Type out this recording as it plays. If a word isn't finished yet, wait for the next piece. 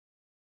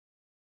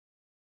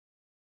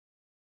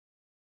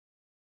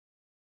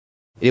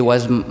It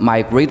was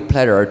my great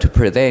pleasure to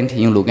present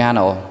in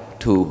Lugano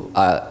to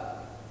a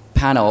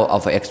panel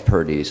of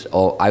experts,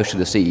 or I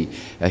should say,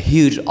 a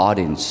huge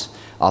audience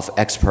of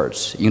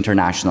experts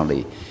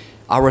internationally,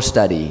 our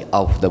study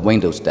of the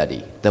window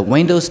study. The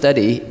window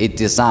study is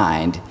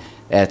designed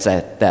as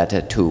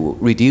to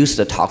reduce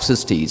the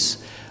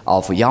toxicities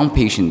of a young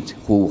patient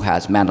who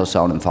has mantle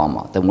cell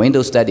lymphoma. The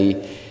window study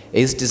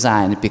is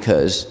designed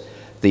because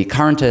the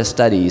current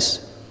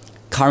studies,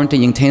 current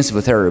intensive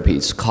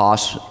therapies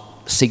cause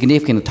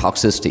significant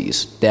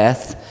toxicities,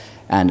 death,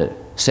 and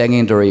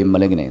secondary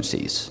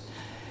malignancies.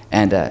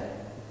 And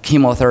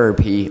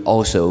chemotherapy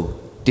also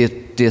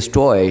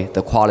destroy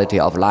the quality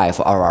of life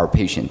of our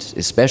patients,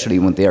 especially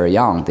when they are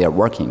young, they are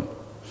working.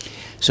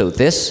 So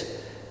this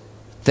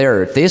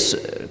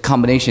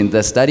combination,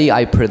 the study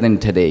I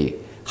present today,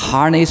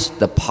 harness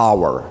the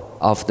power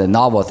of the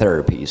novel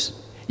therapies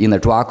in a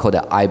drug called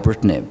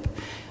Ibrutinib.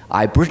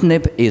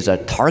 Ibrutinib is a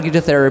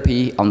targeted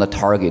therapy on the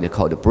target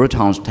called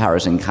Bruton's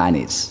tyrosine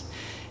kinase.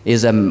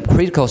 It's a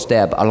critical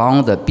step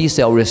along the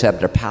B-cell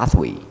receptor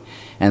pathway.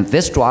 And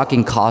this drug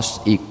can cause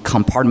a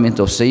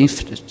compartmental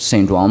shift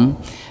syndrome,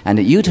 and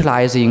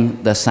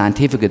utilizing the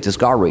scientific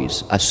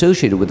discoveries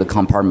associated with the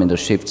compartmental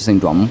shift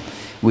syndrome,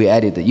 we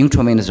added the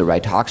intravenous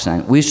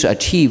Rituximab, which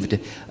achieved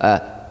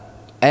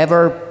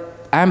ever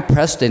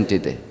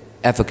unprecedented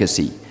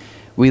efficacy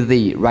with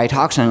the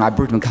Rituximab and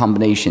Ibrutinib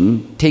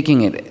combination,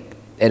 taking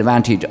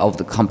advantage of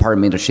the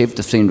compartmental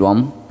shift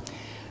syndrome.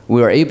 We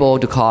were able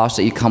to cause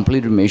a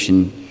complete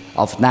remission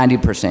of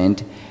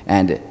 90%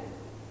 and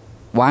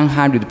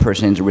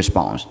 100%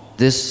 response.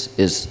 This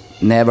is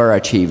never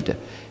achieved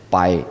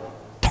by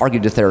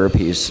targeted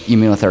therapies,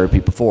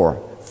 immunotherapy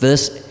before.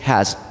 This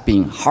has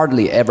been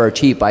hardly ever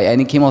achieved by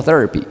any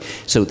chemotherapy.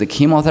 So the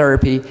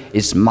chemotherapy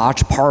is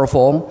much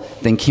powerful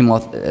than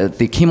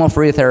the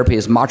chemo-free therapy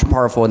is much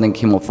powerful than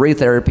chemo-free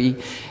therapy.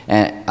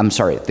 I'm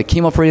sorry, the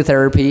chemo-free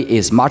therapy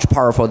is much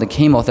powerful than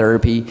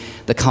chemotherapy.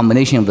 The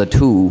combination of the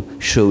two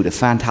showed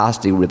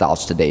fantastic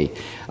results today.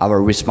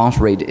 Our response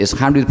rate is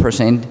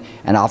 100%,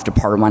 and after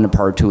part 1 and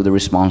part 2, the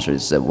response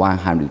is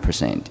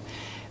 100%.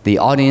 The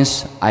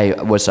audience, I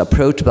was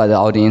approached by the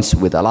audience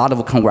with a lot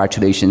of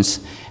congratulations,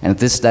 and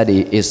this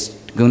study is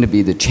going to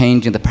be the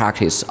change in the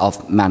practice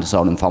of mantle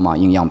cell lymphoma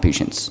in young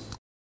patients.